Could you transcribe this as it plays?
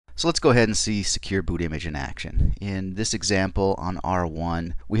So let's go ahead and see secure boot image in action. In this example on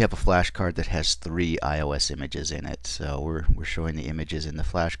R1, we have a flash card that has 3 iOS images in it. So we're showing the images in the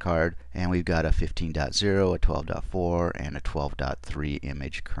flash card, and we've got a 15.0, a 12.4, and a 12.3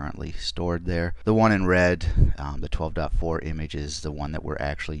 image currently stored there. The one in red, the 12.4 image, is the one that we're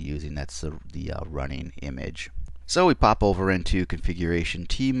actually using. That's the running image. So we pop over into configuration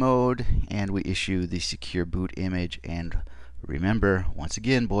T mode, and we issue the secure boot image. And remember, once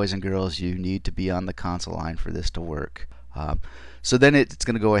again, boys and girls, you need to be on the console line for this to work. So then it's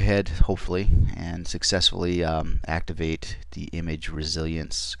going to go ahead, hopefully, and successfully activate the image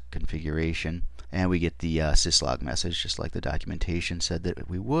resilience configuration. And we get the syslog message, just like the documentation said that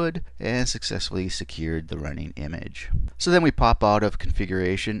we would, and successfully secured the running image. So then we pop out of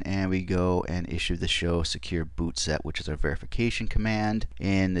configuration and we go and issue the show secure boot set, which is our verification command.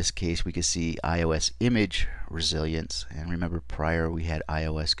 In this case, we can see iOS image resilience, and remember prior we had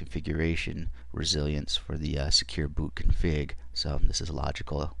iOS configuration resilience for the secure boot config. So this is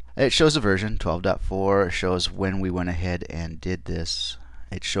logical. It shows the version 12.4. It shows when we went ahead and did this.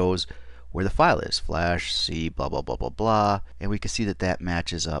 It shows where the file is, flash c blah blah blah blah blah, and we can see that that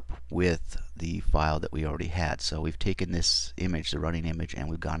matches up with the file that we already had. So we've taken this image, the running image, and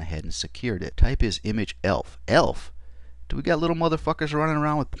we've gone ahead and secured it. Type is image elf. Elf? Do we got little motherfuckers running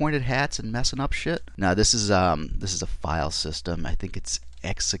around with pointed hats and messing up shit? Now this is a file system. I think it's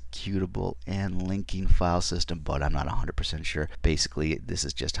executable and linking file system, but I'm not 100% sure. Basically, this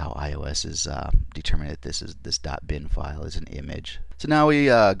is just how iOS is determining that this .bin file is an image. So now we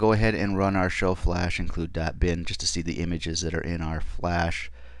go ahead and run our show flash include .bin just to see the images that are in our flash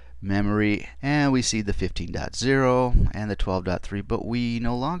memory, and we see the 15.0 and the 12.3, but we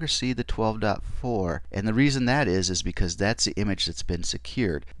no longer see the 12.4. And the reason that is because that's the image that's been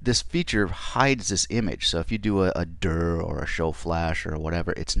secured. This feature hides this image, so if you do a dir or a show flash or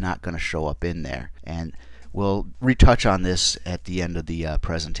whatever, it's not going to show up in there. And we'll retouch on this at the end of the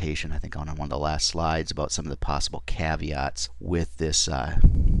presentation, I think on one of the last slides, about some of the possible caveats with this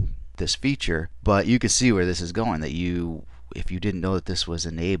this feature. But you can see where this is going, that if you didn't know that this was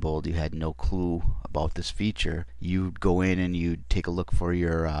enabled, you had no clue about this feature, you'd go in and you'd take a look for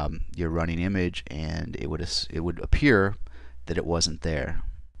your running image, and it would appear that it wasn't there.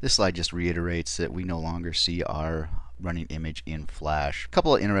 This slide just reiterates that we no longer see our running image in flash. A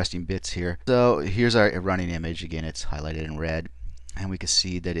couple of interesting bits here. So here's our running image. Again, it's highlighted in red, and we can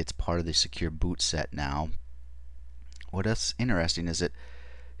see that it's part of the secure boot set now. What's interesting is that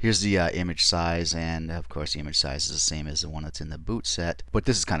here's the image size, and of course the image size is the same as the one that's in the boot set. But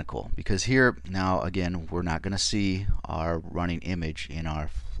this is kind of cool because here now again we're not going to see our running image in our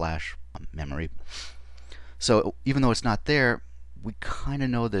flash memory. So even though it's not there, we kind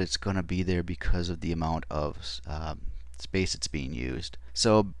of know that it's going to be there because of the amount of space it's being used.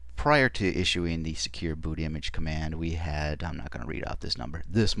 So prior to issuing the secure boot image command, we had, I'm not going to read out this number,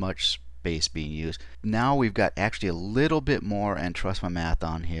 this much space being used. Now we've got actually a little bit more, and trust my math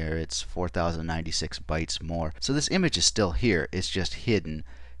on here, it's 4096 bytes more. So this image is still here, it's just hidden.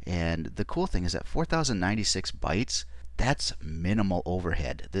 And the cool thing is that 4096 bytes, that's minimal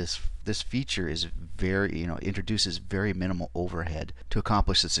overhead. This feature is very, introduces very minimal overhead to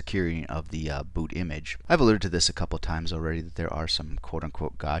accomplish the securing of the boot image. I've alluded to this a couple times already, that there are some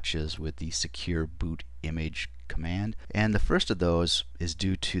quote-unquote gotchas with the secure boot image command, and the first of those is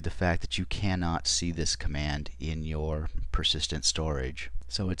due to the fact that you cannot see this command in your persistent storage.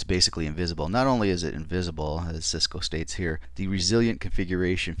 So it's basically invisible. Not only is it invisible, as Cisco states here, the resilient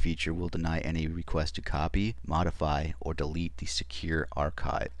configuration feature will deny any request to copy, modify, or delete the secure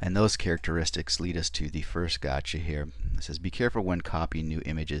archive. And those characteristics lead us to the first gotcha here. It says, be careful when copying new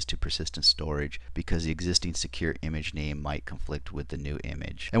images to persistent storage because the existing secure image name might conflict with the new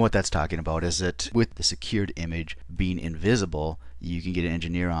image. And what that's talking about is that with the secured image being invisible, you can get an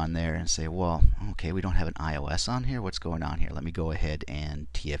engineer on there and say, well, okay, we don't have an iOS on here. What's going on here? Let me go ahead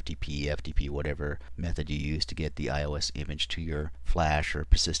and TFTP, FTP, whatever method you use to get the iOS image to your flash or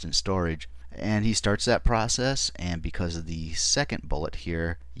persistent storage. And he starts that process, and because of the second bullet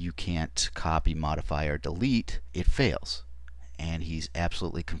here, you can't copy, modify, or delete, it fails. And he's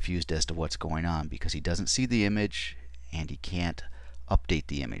absolutely confused as to what's going on because he doesn't see the image and he can't update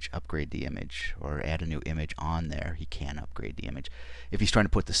the image, upgrade the image, or add a new image on there. He can upgrade the image. If he's trying to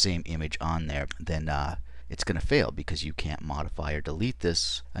put the same image on there, then it's going to fail because you can't modify or delete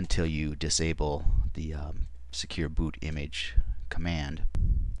this until you disable the secure boot image command.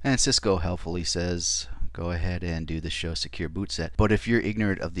 And Cisco helpfully says, go ahead and do the show secure boot set. But if you're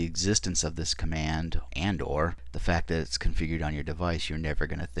ignorant of the existence of this command and or the fact that it's configured on your device, you're never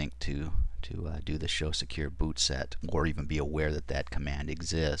going to think to to do the show secure boot set, or even be aware that that command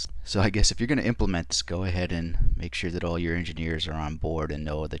exists. So I guess if you're going to implement this, go ahead and make sure that all your engineers are on board and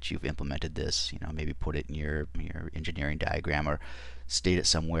know that you've implemented this. Maybe put it in your engineering diagram, or state it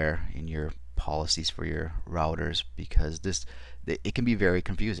somewhere in your policies for your routers, because it can be very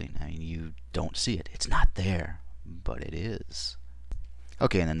confusing. I mean, you don't see it. It's not there, but it is.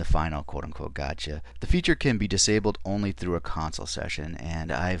 Okay, and then the final quote-unquote gotcha. The feature can be disabled only through a console session,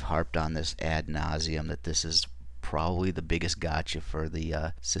 and I've harped on this ad nauseum that this is probably the biggest gotcha for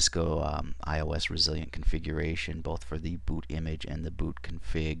the Cisco iOS resilient configuration, both for the boot image and the boot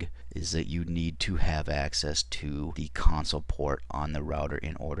config, is that you need to have access to the console port on the router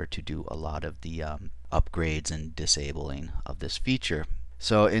in order to do a lot of the upgrades and disabling of this feature.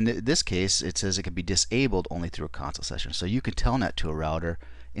 So in this case, it says it can be disabled only through a console session. So you can telnet to a router,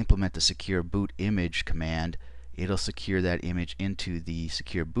 implement the secure boot image command. It'll secure that image into the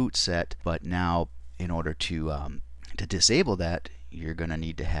secure boot set. But now, in order to disable that, you're going to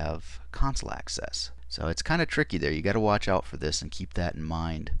need to have console access. So it's kind of tricky there. You got to watch out for this and keep that in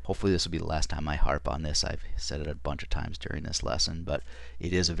mind. Hopefully this will be the last time I harp on this. I've said it a bunch of times during this lesson, but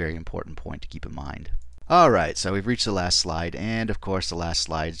it is a very important point to keep in mind. Alright, so we've reached the last slide, and of course the last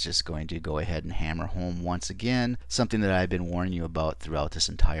slide is just going to go ahead and hammer home once again something that I've been warning you about throughout this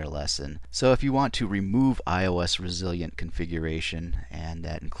entire lesson. So if you want to remove iOS resilient configuration, and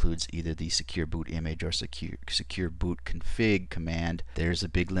that includes either the secure boot image or secure boot config command, there's a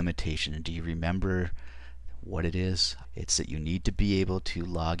big limitation. And do you remember what it is? It's that you need to be able to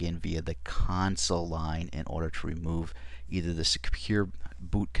log in via the console line in order to remove either the secure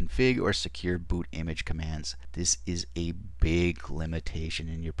boot config or secure boot image commands. This is a big limitation,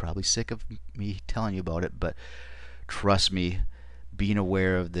 and you're probably sick of me telling you about it, but trust me, being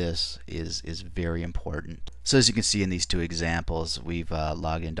aware of this is very important. So as you can see in these two examples, we've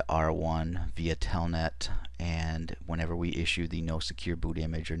logged into R1 via telnet, and whenever we issue the no secure boot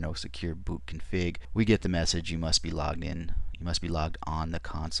image or no secure boot config, we get the message you must be logged in. You must be logged on the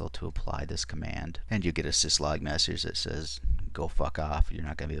console to apply this command, and you get a syslog message that says go fuck off, you're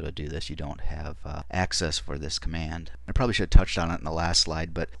not going to be able to do this, you don't have access for this command. I probably should have touched on it in the last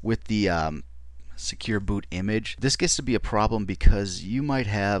slide, but with the secure boot image, this gets to be a problem because you might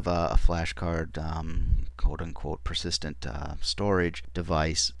have a flash card, quote unquote persistent storage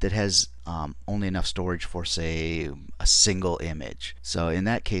device that has only enough storage for, say, a single image. So in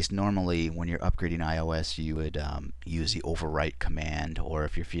that case, normally when you're upgrading iOS, you would use the overwrite command, or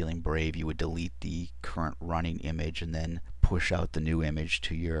if you're feeling brave, you would delete the current running image and then push out the new image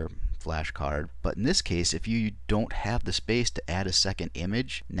to your flash card. But in this case, if you don't have the space to add a second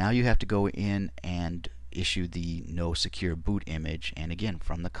image, now you have to go in and issue the no secure boot image, and again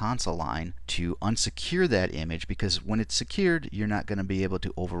from the console line to unsecure that image, because when it's secured, you're not going to be able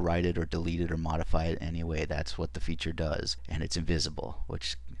to overwrite it or delete it or modify it anyway. That's what the feature does, and it's invisible,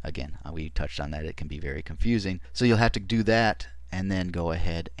 which again, we touched on that. It can be very confusing. So you'll have to do that and then go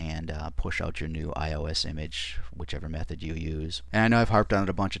ahead and push out your new iOS image, whichever method you use. And I know I've harped on it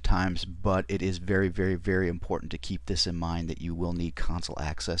a bunch of times, but it is very, very, very important to keep this in mind, that you will need console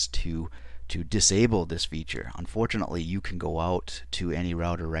access to disable this feature. Unfortunately, you can go out to any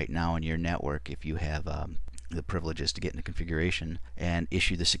router right now in your network if you have the privileges to get into configuration and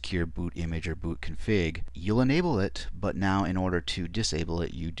issue the secure boot image or boot config. You'll enable it, but now in order to disable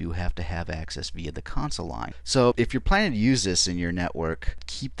it, you do have to have access via the console line. So if you're planning to use this in your network,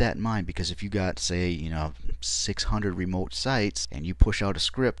 keep that in mind, because if you got, say, 600 remote sites and you push out a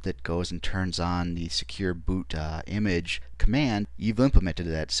script that goes and turns on the secure boot image command, you've implemented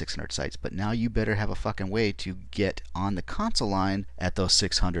that at 600 sites, but now you better have a fucking way to get on the console line at those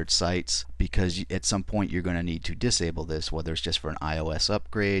 600 sites, because at some point you're going to need to disable this, whether it's just for an iOS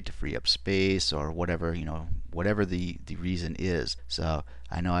upgrade to free up space or whatever, whatever the reason is. So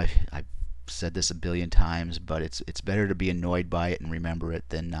I know I've said this a billion times, but it's better to be annoyed by it and remember it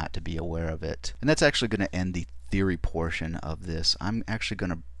than not to be aware of it. And that's actually going to end the theory portion of this. I'm actually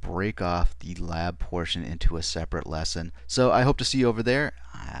going to break off the lab portion into a separate lesson. So I hope to see you over there.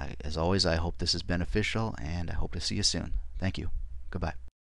 As always, I hope this is beneficial, and I hope to see you soon. Thank you. Goodbye.